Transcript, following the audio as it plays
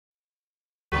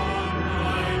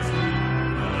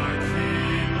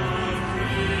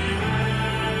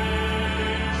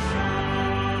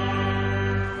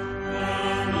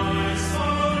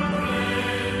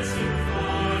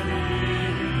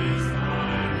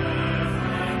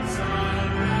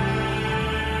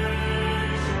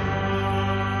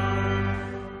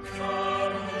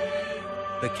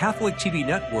Catholic TV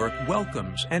Network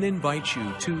welcomes and invites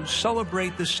you to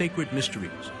celebrate the sacred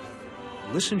mysteries,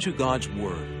 listen to God's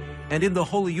Word, and in the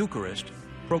Holy Eucharist,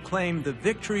 proclaim the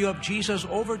victory of Jesus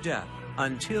over death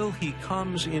until He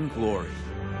comes in glory.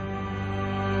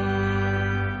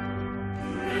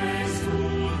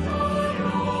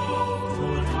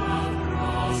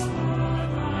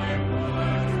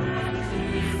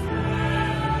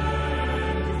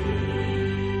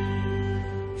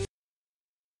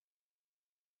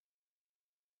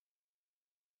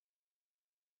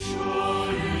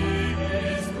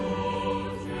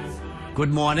 Good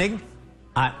morning.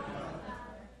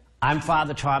 I'm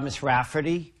Father Thomas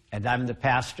Rafferty, and I'm the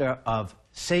pastor of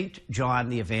St. John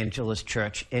the Evangelist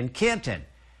Church in Canton.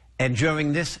 And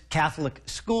during this Catholic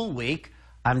School Week,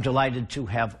 I'm delighted to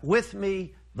have with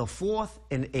me the 4th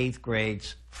and 8th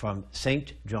grades from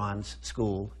St. John's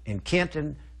School in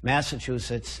Canton,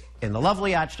 Massachusetts, in the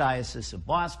lovely Archdiocese of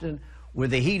Boston, where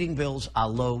the heating bills are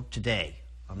low today,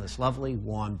 on this lovely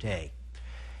warm day.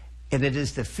 And it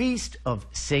is the feast of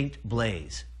St.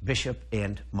 Blaise, Bishop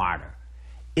and Martyr.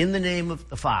 In the name of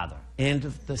the Father, and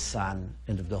of the Son,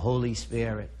 and of the Holy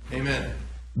Spirit. Amen.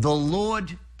 The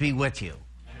Lord be with you.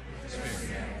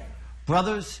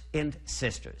 Brothers and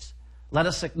sisters, let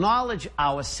us acknowledge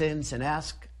our sins and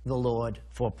ask the Lord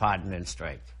for pardon and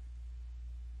strength.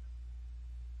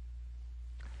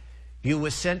 You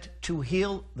were sent to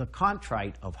heal the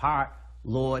contrite of heart.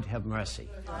 Lord, have mercy.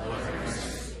 Lord, have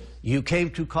mercy. You came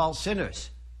to call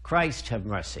sinners. Christ, have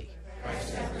mercy.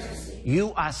 Christ, have mercy.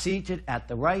 You are seated at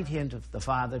the right hand of the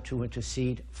Father to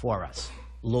intercede for us.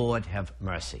 Lord, have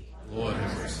mercy. Lord,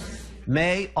 have mercy.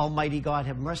 May Almighty God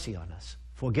have mercy on us,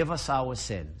 forgive us our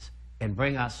sins, and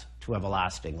bring us to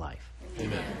everlasting life.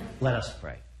 Amen. Let us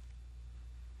pray.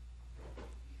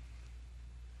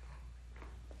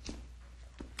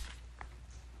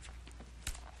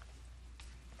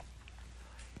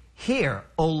 Hear,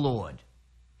 O Lord,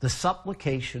 the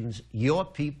supplications your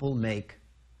people make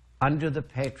under the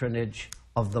patronage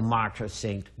of the martyr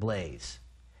Saint Blaise,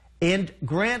 and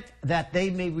grant that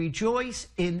they may rejoice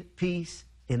in peace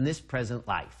in this present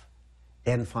life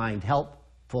and find help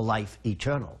for life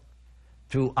eternal.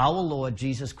 Through our Lord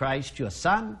Jesus Christ, your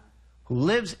Son, who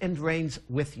lives and reigns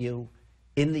with you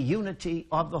in the unity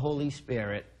of the Holy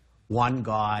Spirit, one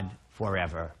God,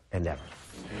 forever and ever.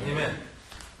 Amen.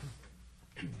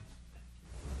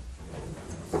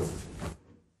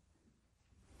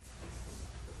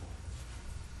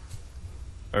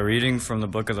 A reading from the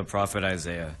book of the prophet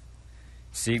Isaiah.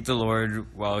 Seek the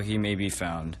Lord while he may be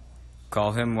found.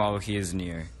 Call him while he is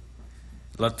near.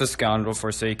 Let the scoundrel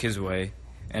forsake his way,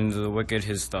 and the wicked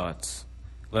his thoughts.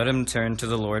 Let him turn to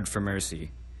the Lord for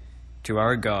mercy, to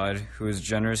our God, who is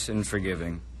generous and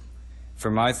forgiving. For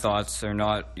my thoughts are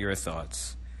not your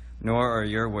thoughts, nor are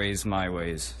your ways my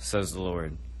ways, says the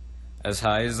Lord. As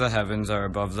high as the heavens are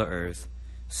above the earth,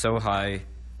 so high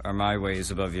are my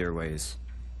ways above your ways,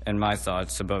 and my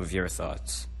thoughts above your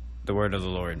thoughts. The word of the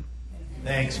Lord.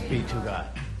 Thanks be to God.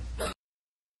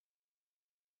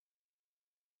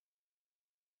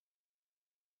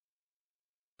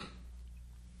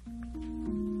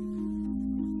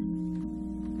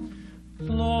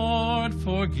 Lord,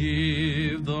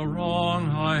 forgive the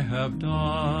wrong I have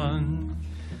done.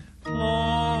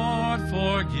 Lord,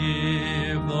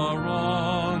 forgive the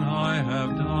wrong I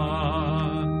have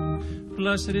done.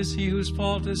 Blessed is he whose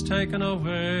fault is taken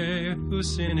away,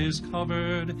 whose sin is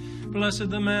covered.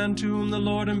 Blessed the man to whom the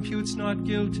Lord imputes not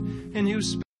guilt, in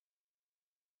whose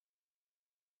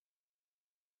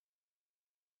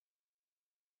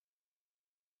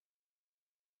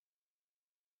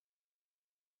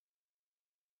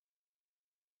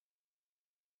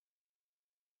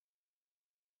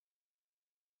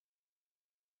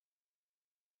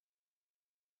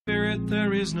Spirit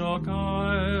there is no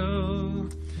guile.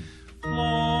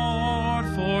 Lord,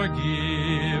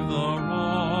 forgive the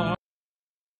wrong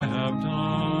I have done.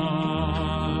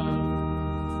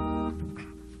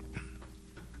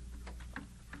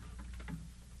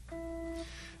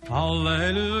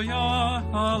 Alleluia,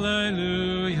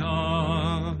 alleluia,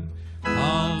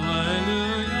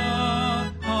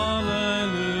 alleluia,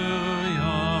 alleluia.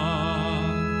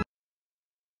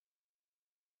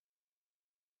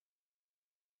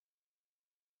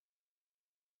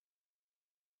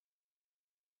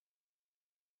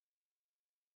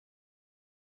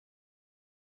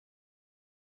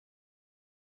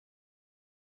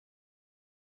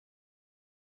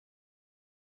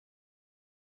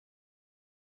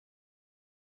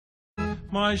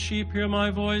 My sheep hear my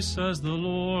voice, says the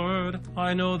Lord.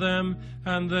 I know them,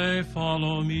 and they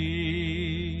follow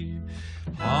me.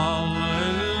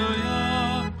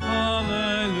 Alleluia,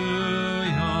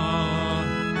 alleluia,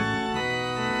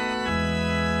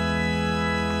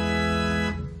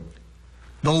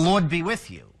 The Lord be with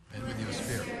you. And with your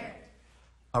spirit.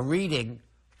 A reading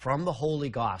from the Holy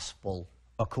Gospel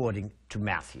according to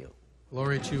Matthew.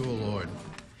 Glory to you, O Lord.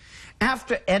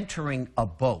 After entering a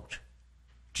boat,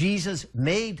 Jesus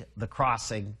made the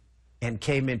crossing and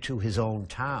came into his own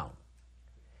town.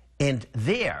 And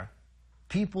there,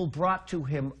 people brought to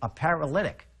him a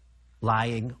paralytic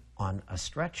lying on a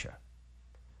stretcher.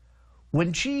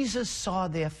 When Jesus saw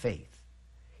their faith,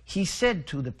 he said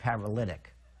to the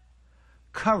paralytic,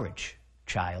 "Courage,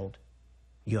 child,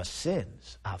 your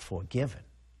sins are forgiven."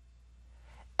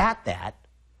 At that,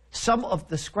 some of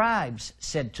the scribes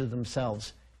said to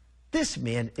themselves, "This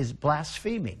man is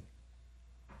blaspheming."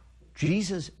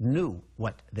 Jesus knew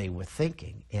what they were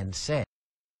thinking and said,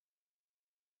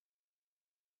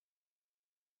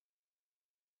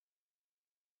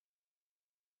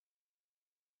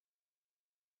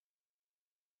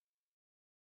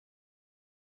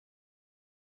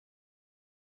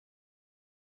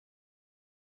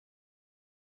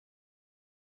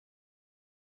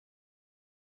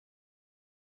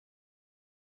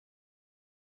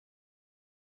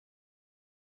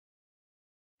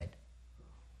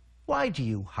 "Why do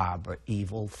you harbor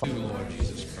evil thoughts?" Lord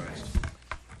Jesus Christ.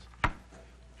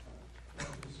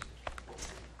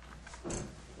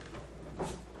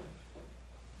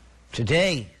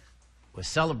 Today, we're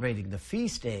celebrating the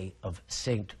feast day of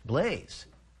Saint Blaise.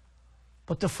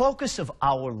 But the focus of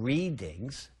our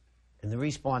readings and the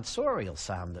responsorial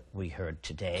psalm that we heard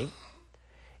today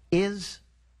is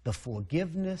the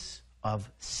forgiveness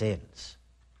of sins.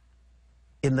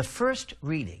 In the first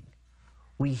reading,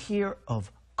 we hear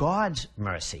of God's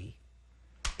mercy,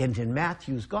 and in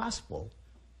Matthew's Gospel,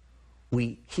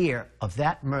 we hear of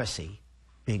that mercy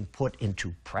being put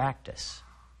into practice.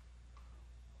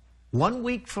 1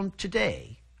 week from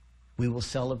today, we will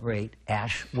celebrate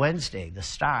Ash Wednesday, the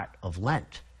start of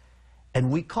Lent.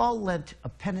 And we call Lent a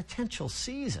penitential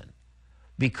season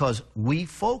because we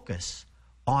focus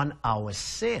on our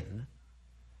sin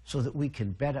so that we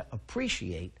can better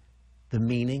appreciate the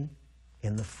meaning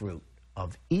and the fruit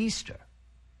of Easter.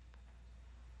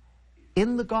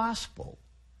 In the Gospel,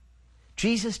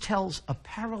 Jesus tells a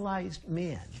paralyzed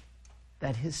man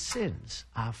that his sins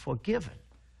are forgiven.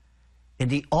 And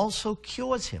he also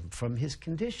cures him from his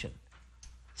condition,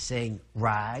 saying,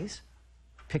 "Rise,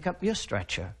 pick up your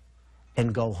stretcher,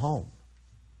 and go home."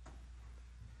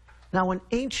 Now, in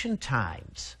ancient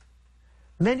times,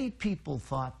 many people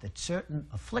thought that certain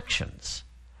afflictions,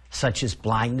 such as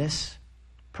blindness,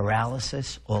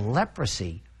 paralysis, or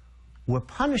leprosy, were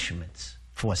punishments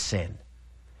for sin.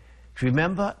 Do you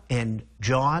remember in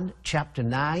John chapter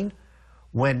 9,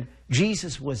 when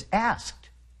Jesus was asked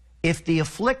if the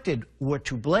afflicted were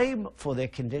to blame for their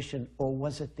condition, or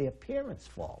was it their parents'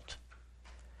 fault?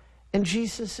 And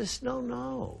Jesus says,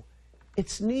 no,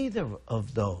 it's neither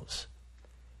of those.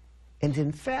 And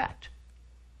in fact,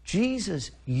 Jesus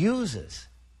uses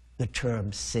the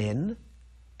term sin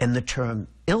and the term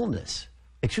illness.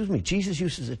 Jesus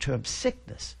uses the term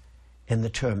sickness and the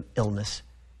term illness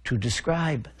to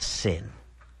describe sin.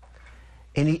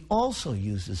 And he also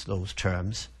uses those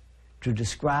terms to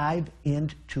describe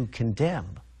and to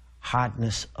condemn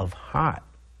hardness of heart.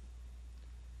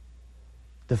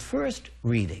 The first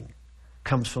reading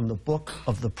comes from the book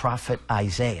of the prophet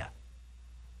Isaiah,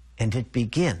 and it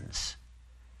begins,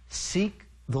 "Seek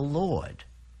the Lord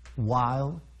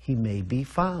while he may be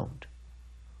found.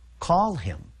 Call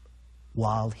him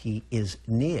while he is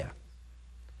near."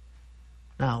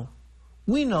 Now,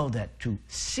 we know that to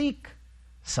seek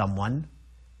someone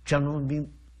generally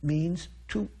means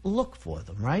to look for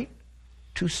them, right?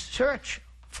 To search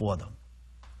for them.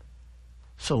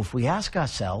 So if we ask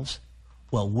ourselves,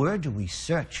 well, where do we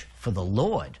search for the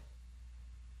Lord?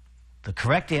 The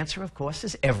correct answer, of course,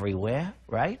 is everywhere,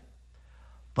 right?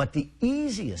 But the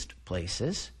easiest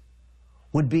places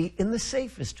would be in the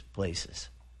safest places,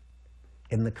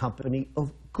 in the company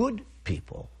of good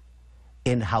people,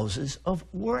 in houses of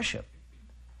worship,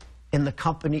 in the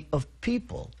company of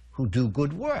people who do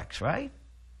good works, right?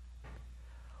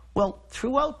 Well,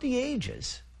 throughout the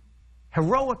ages,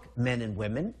 heroic men and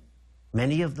women,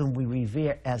 many of them we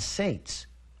revere as saints,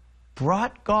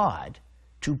 brought God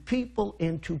to people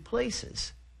and to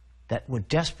places that were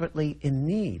desperately in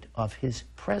need of his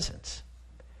presence.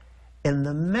 And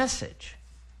the message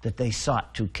that they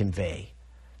sought to convey,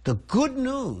 the good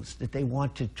news that they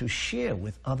wanted to share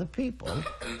with other people,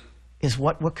 is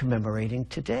what we're commemorating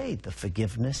today, the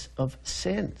forgiveness of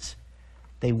sins.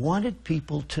 They wanted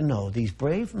people to know, these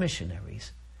brave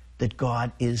missionaries, that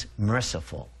God is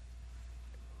merciful.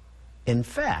 In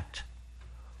fact,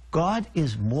 God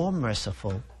is more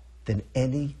merciful than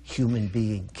any human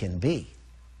being can be.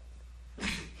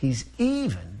 He's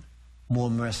even more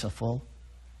merciful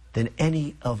than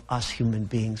any of us human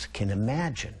beings can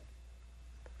imagine.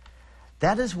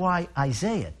 That is why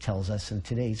Isaiah tells us in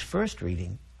today's first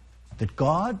reading that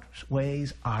God's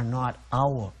ways are not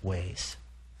our ways.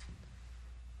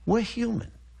 We're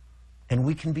human, and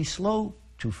we can be slow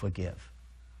to forgive.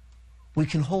 We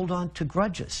can hold on to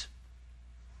grudges.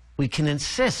 We can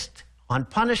insist on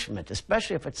punishment,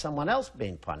 especially if it's someone else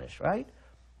being punished, right?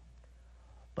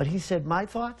 But he said, my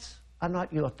thoughts are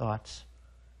not your thoughts,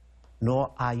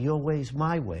 nor are your ways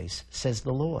my ways, says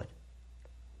the Lord.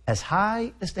 As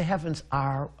high as the heavens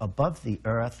are above the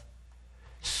earth,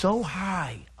 so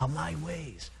high are my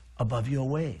ways above your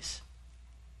ways.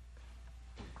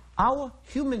 Our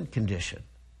human condition,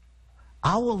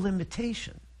 our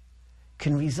limitation,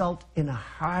 can result in a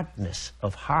hardness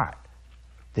of heart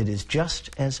that is just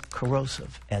as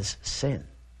corrosive as sin.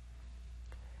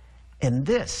 And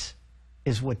this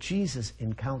is what Jesus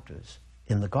encounters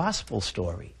in the gospel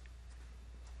story.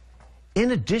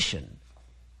 In addition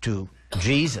to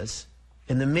Jesus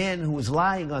and the man who was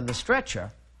lying on the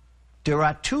stretcher, there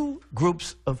are two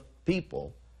groups of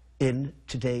people in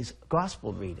today's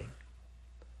gospel reading.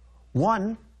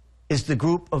 One is the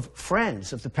group of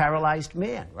friends of the paralyzed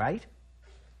man, right?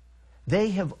 They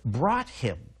have brought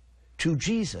him to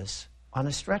Jesus on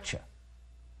a stretcher.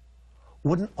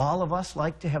 Wouldn't all of us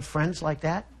like to have friends like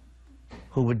that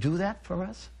who would do that for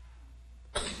us?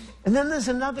 And then there's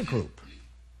another group,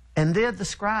 and they're the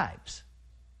scribes.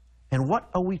 And what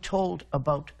are we told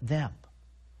about them?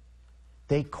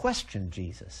 They question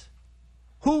Jesus.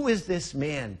 Who is this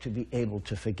man to be able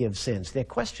to forgive sins? They're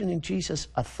questioning Jesus'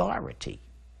 authority.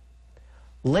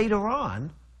 Later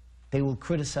on, they will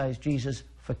criticize Jesus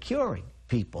for curing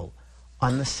people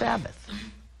on the Sabbath.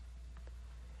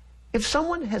 If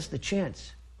someone has the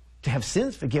chance to have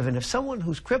sins forgiven, if someone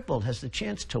who's crippled has the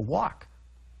chance to walk,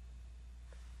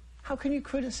 how can you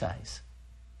criticize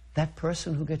that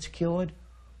person who gets cured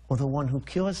or the one who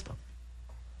cures them?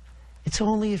 It's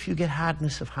only if you get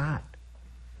hardness of heart,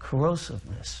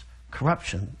 corrosiveness,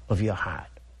 corruption of your heart.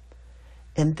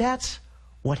 And that's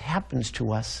what happens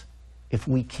to us if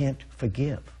we can't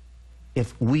forgive,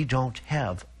 if we don't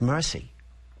have mercy.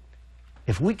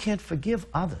 If we can't forgive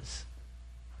others,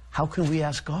 how can we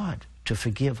ask God to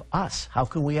forgive us? How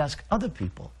can we ask other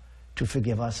people to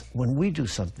forgive us when we do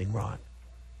something wrong?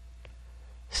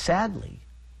 Sadly,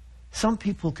 some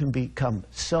people can become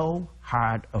so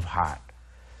hard of heart,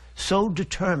 so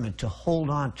determined to hold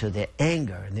on to their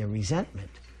anger and their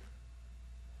resentment,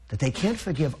 that they can't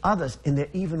forgive others, and they're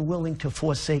even willing to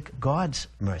forsake God's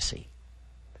mercy.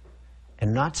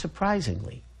 And not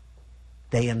surprisingly,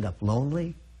 they end up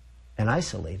lonely and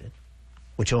isolated,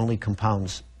 which only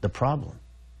compounds the problem.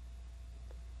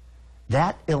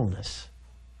 That illness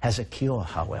has a cure,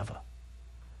 however,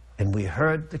 and we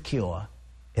heard the cure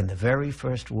in the very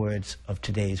first words of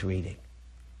today's reading.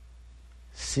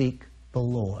 Seek the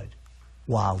Lord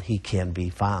while he can be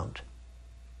found.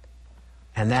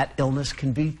 And that illness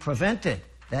can be prevented,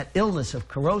 that illness of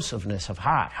corrosiveness of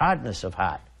heart, hardness of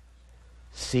heart.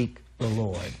 Seek the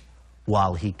Lord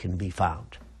while he can be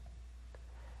found.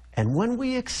 And when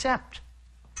we accept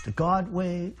that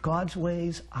God's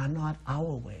ways are not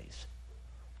our ways,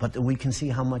 but that we can see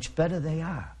how much better they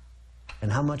are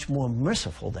and how much more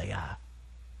merciful they are,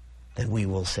 then we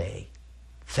will say,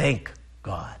 thank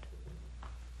God.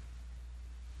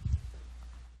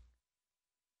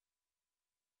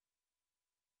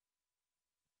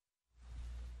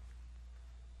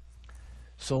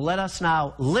 So let us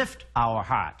now lift our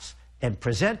hearts and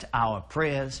present our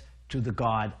prayers to the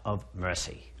God of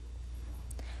mercy.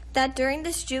 That during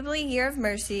this Jubilee year of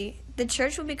mercy, the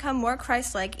Church will become more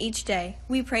Christ-like each day,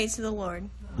 we pray to the Lord.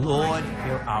 Lord,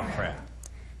 hear our prayer.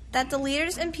 That the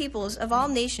leaders and peoples of all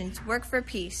nations work for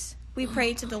peace, we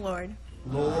pray to the Lord.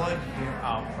 Lord, hear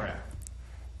our prayer.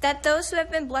 That those who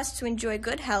have been blessed to enjoy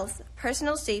good health,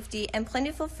 personal safety, and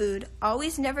plentiful food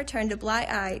always never turn a blind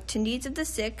eye to needs of the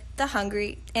sick, the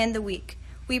hungry, and the weak,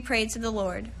 we pray to the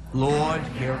Lord. Lord,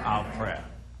 hear our prayer.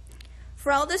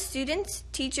 For all the students,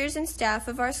 teachers, and staff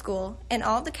of our school, and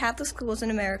all the Catholic schools in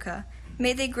America,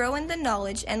 may they grow in the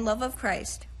knowledge and love of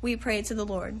Christ, we pray to the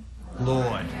Lord.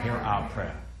 Lord, hear our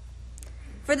prayer.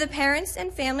 For the parents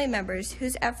and family members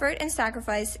whose effort and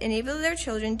sacrifice enable their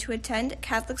children to attend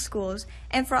Catholic schools,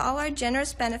 and for all our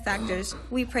generous benefactors,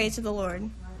 we pray to the Lord.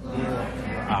 Lord,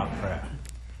 hear our prayer.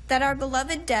 That our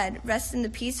beloved dead rest in the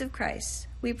peace of Christ,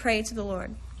 we pray to the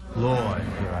Lord. Lord,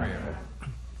 hear our prayer.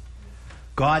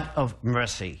 God of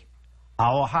mercy,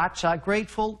 our hearts are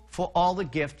grateful for all the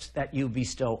gifts that you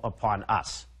bestow upon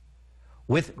us.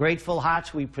 With grateful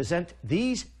hearts, we present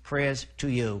these prayers to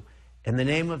you in the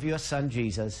name of your Son,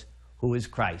 Jesus, who is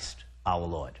Christ, our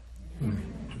Lord.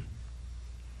 Amen.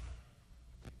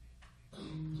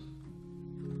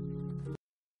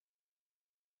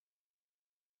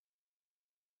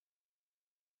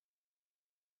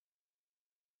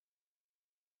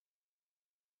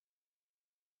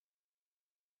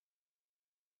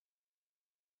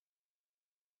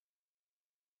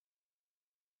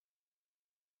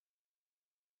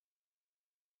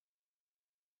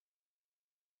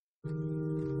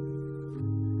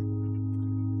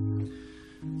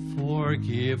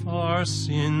 Forgive our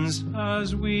sins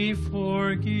as we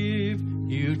forgive.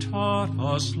 You taught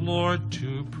us, Lord,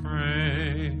 to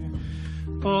pray.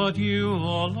 But you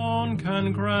alone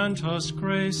can grant us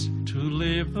grace to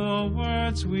live the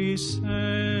words we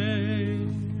say.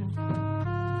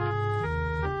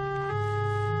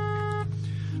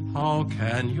 How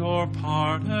can your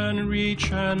pardon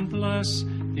reach and bless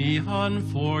the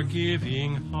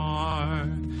unforgiving heart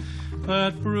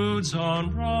that broods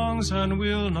on wrongs and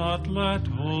will not let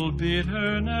all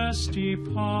bitterness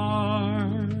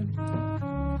depart?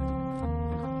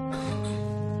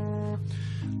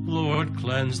 Lord,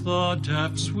 cleanse the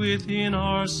depths within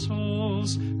our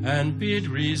souls and bid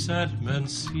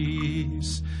resentment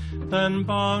cease. Then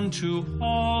bound to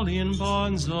all in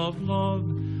bonds of love,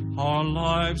 our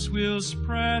lives will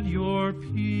spread your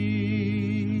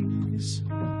peace.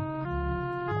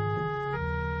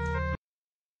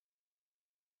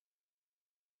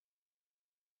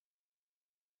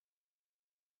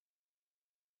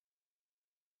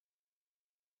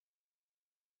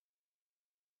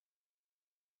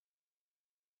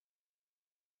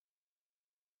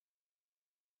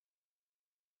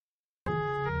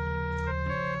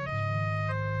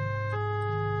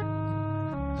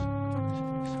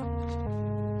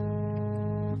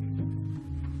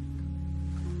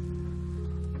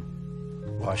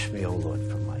 Wash me, O Lord,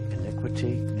 from my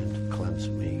iniquity, and cleanse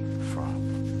me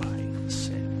from my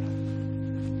sin.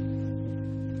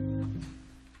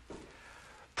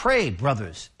 Pray,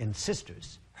 brothers and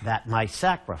sisters, that my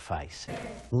sacrifice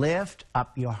lift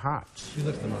up your hearts. We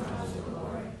lift them up to the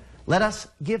Lord. Let us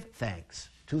give thanks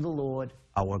to the Lord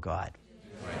our God.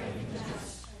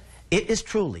 It is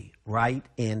truly right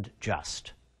and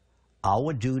just,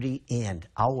 our duty and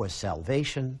our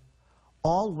salvation,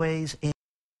 always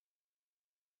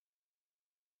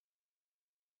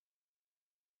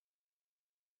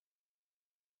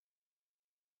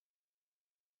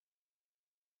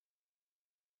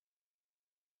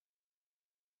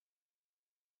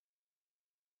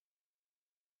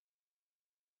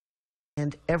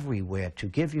and everywhere to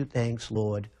give you thanks,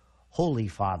 Lord, Holy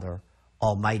Father,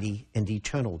 Almighty and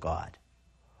eternal God.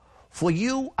 For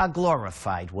you are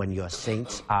glorified when your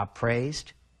saints are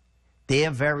praised.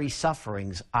 Their very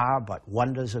sufferings are but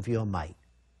wonders of your might.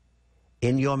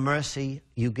 In your mercy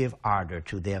you give ardor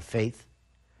to their faith.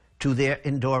 To their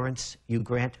endurance you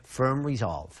grant firm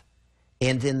resolve.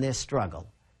 And in their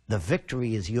struggle the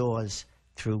victory is yours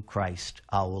through Christ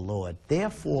our Lord.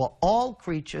 Therefore all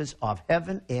creatures of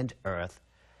heaven and earth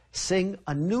sing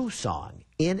a new song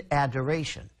in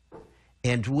adoration.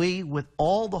 And we with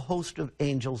all the host of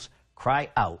angels cry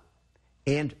out,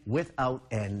 and without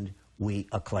end we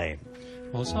acclaim.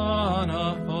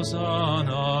 Hosanna,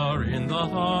 Hosanna in the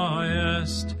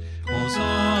highest.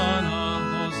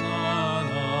 Hosanna,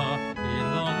 Hosanna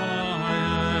in the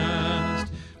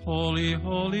highest. Holy,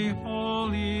 holy,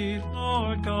 holy,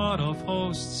 Lord God of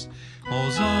hosts.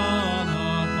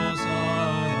 Hosanna,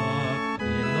 Hosanna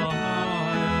in the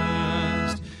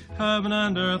highest. Heaven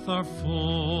and earth are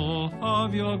full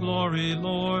of your glory,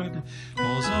 Lord.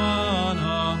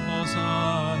 Hosanna,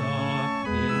 Hosanna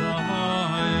in the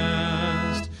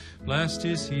highest. Blessed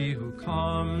is he who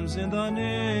comes in the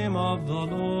name of the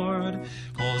Lord.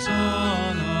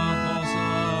 Hosanna,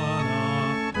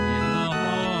 Hosanna in the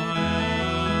highest.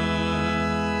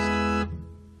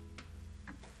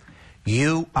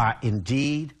 You are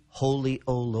indeed holy,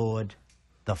 O Lord,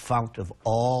 the fount of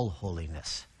all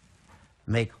holiness.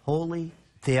 Make holy,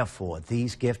 therefore,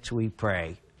 these gifts, we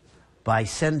pray, by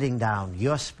sending down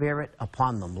your Spirit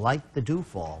upon them like the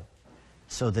dewfall,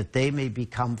 so that they may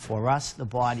become for us the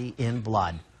body and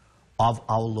blood of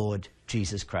our Lord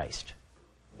Jesus Christ.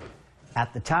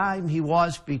 At the time he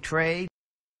was betrayed,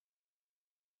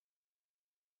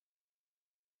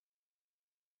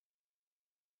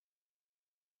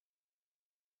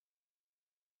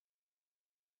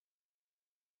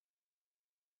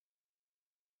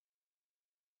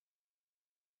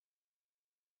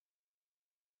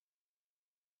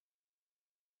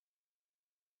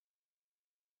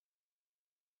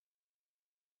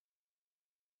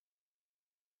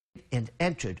 and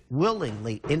entered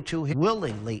willingly into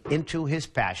his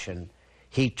passion,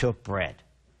 he took bread,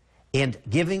 and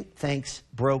giving thanks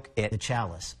broke it, the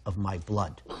chalice of my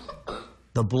blood,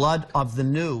 the blood of the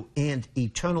new and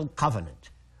eternal covenant,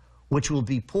 which will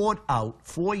be poured out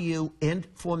for you and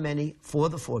for many for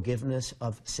the forgiveness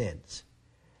of sins.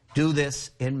 Do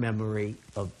this in memory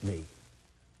of me.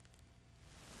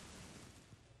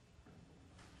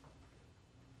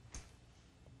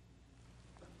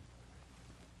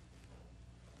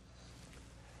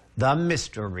 The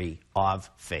mystery of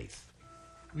faith.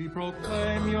 We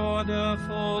proclaim your death,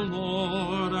 O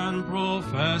Lord, and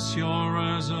profess your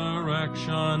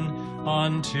resurrection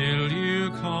until you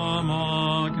come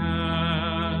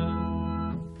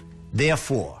again.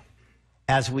 Therefore,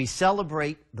 as we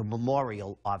celebrate the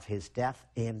memorial of his death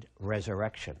and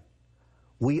resurrection,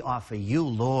 we offer you,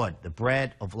 Lord, the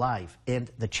bread of life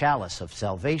and the chalice of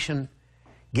salvation,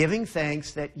 giving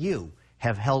thanks that you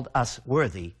have held us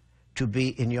worthy to be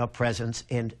in your presence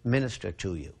and minister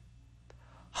to you.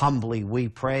 Humbly we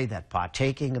pray that,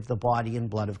 partaking of the body and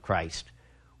blood of Christ,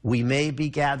 we may be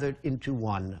gathered into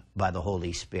one by the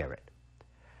Holy Spirit.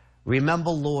 Remember,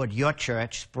 Lord, your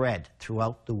church spread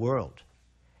throughout the world,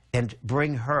 and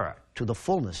bring her to the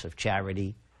fullness of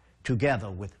charity, together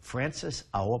with Francis,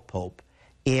 our Pope,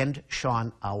 and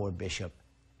Sean, our Bishop,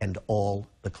 and all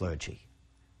the clergy.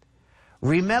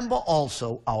 Remember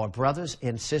also our brothers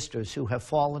and sisters who have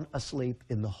fallen asleep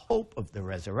in the hope of the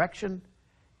resurrection,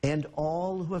 and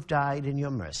all who have died in your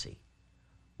mercy.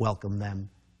 Welcome them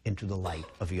into the light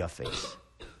of your face.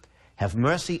 Have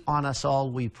mercy on us all,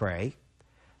 we pray,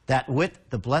 that with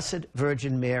the Blessed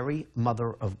Virgin Mary,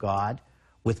 Mother of God,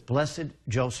 with blessed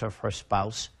Joseph, her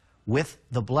spouse, with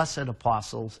the blessed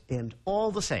apostles, and all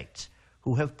the saints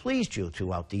who have pleased you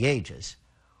throughout the ages,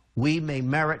 we may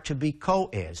merit to be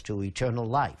co-heirs to eternal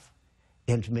life,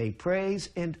 and may praise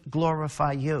and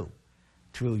glorify you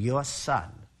through your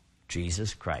Son,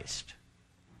 Jesus Christ.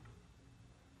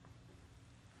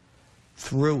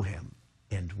 Through him,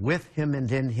 and with him,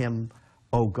 and in him,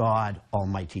 O God,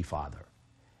 Almighty Father,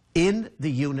 in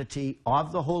the unity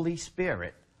of the Holy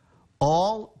Spirit,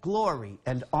 all glory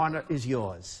and honor is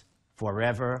yours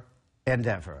forever and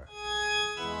ever.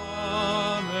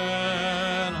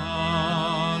 Amen,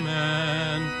 amen,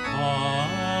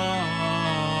 amen.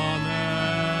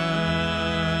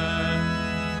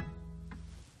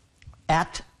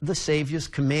 At the Savior's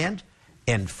command,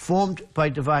 and formed by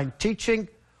divine teaching,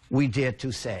 we dare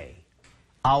to say,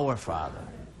 Our Father,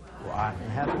 who art in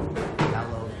heaven,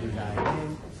 hallowed be thy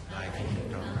name. Thy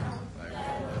kingdom come,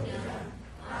 thy will be done.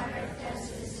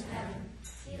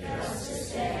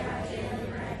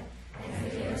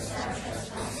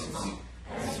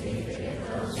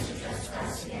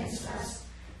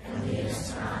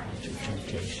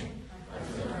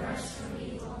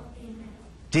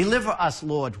 Deliver us,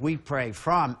 Lord, we pray,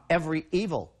 from every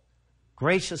evil.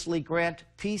 Graciously grant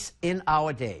peace in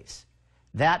our days,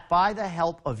 that by the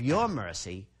help of your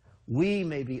mercy we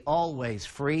may be always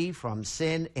free from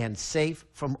sin and safe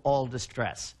from all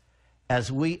distress,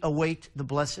 as we await the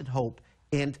blessed hope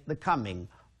and the coming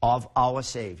of our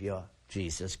Savior,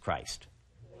 Jesus Christ.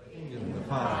 In the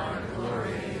power and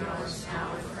glory and yours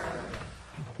now and forever.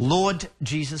 Lord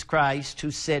Jesus Christ,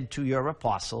 who said to your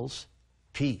apostles,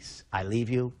 Peace I leave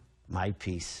you, my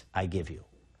peace I give you.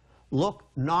 Look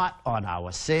not on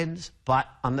our sins, but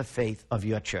on the faith of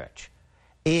your church,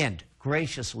 and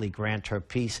graciously grant her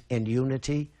peace and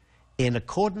unity in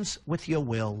accordance with your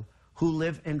will, who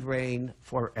live and reign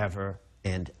forever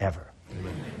and ever.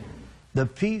 Amen. The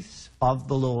peace of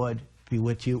the Lord be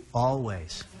with you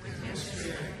always.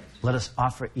 Let us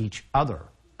offer each other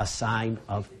a sign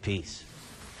of peace.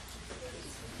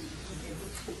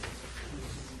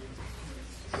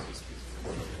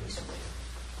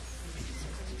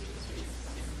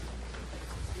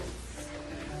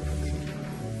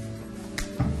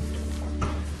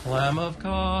 Lamb of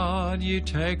God, you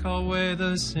take away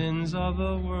the sins of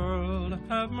the world,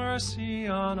 have mercy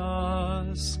on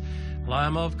us.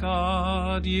 Lamb of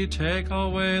God, you take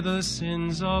away the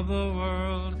sins of the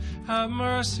world, have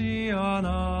mercy on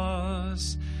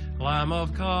us. Lamb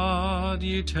of God,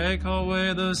 you take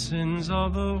away the sins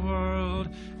of the world,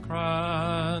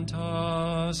 grant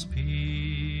us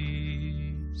peace.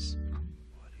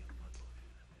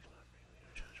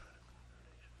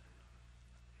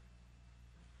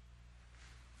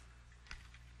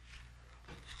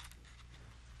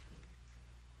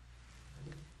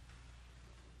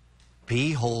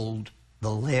 Behold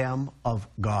the Lamb of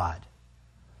God.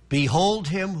 Behold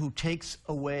him who takes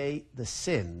away the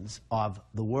sins of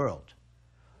the world.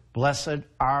 Blessed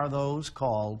are those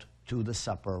called to the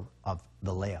supper of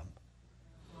the Lamb.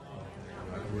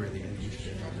 worthy that you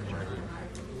should have the right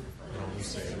but only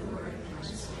say the word.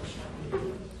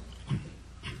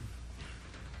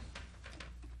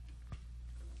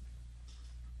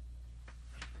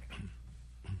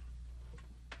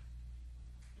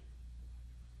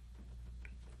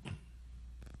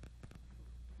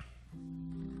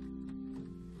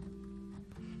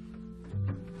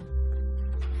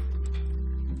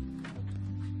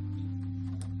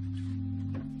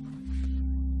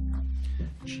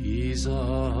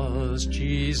 Jesus,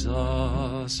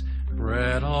 Jesus,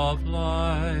 bread of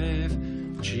life.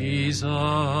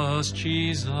 Jesus,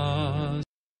 Jesus.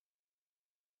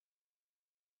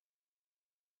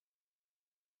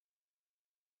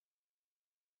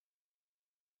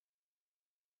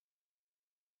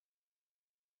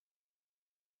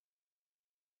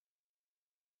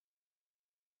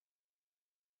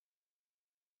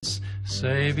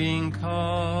 Saving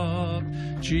cup,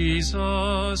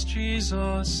 Jesus,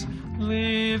 Jesus,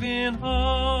 live in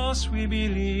us, we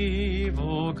believe,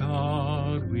 O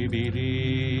God, we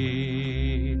believe.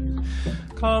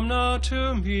 Come now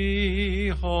to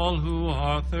me, all who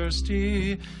are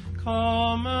thirsty,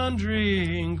 come and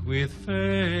drink with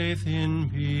faith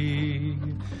in me.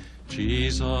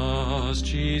 Jesus,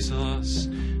 Jesus,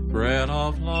 bread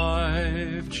of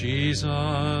life,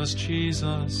 Jesus,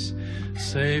 Jesus,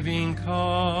 saving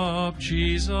cup,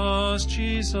 Jesus,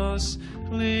 Jesus,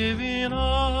 live in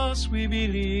us, we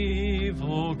believe,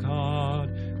 O God,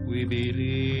 we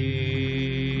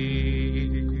believe.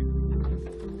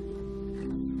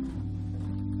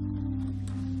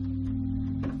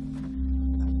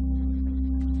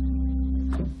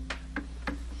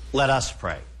 Let us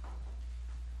pray.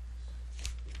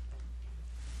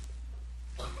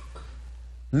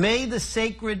 May the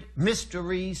sacred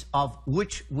mysteries of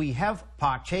which we have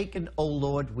partaken, O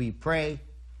Lord, we pray,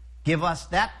 give us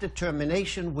that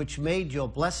determination which made your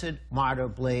blessed martyr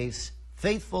Blaise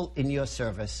faithful in your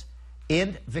service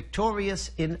and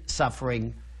victorious in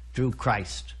suffering through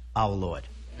Christ our Lord.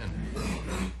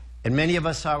 Amen. And many of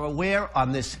us are aware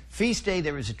on this feast day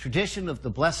there is a tradition of the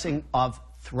blessing of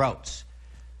throats.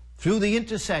 Through the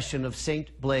intercession of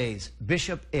Saint Blaise,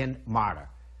 bishop and martyr,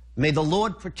 may the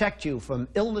Lord protect you from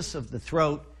illness of the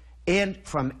throat and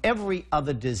from every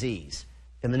other disease.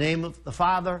 In the name of the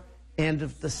Father, and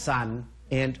of the Son,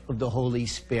 and of the Holy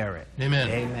Spirit. Amen.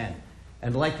 Amen.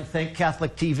 And I'd like to thank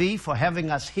Catholic TV for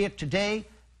having us here today.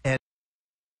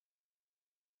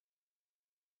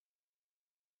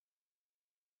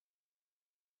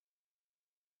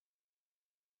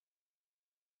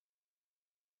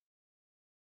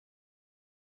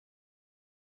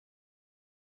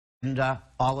 And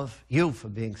all of you for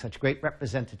being such great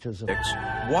representatives of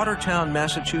Watertown,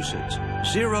 Massachusetts,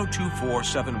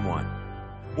 02471.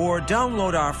 Or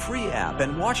download our free app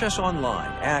and watch us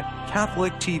online at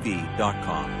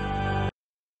catholictv.com.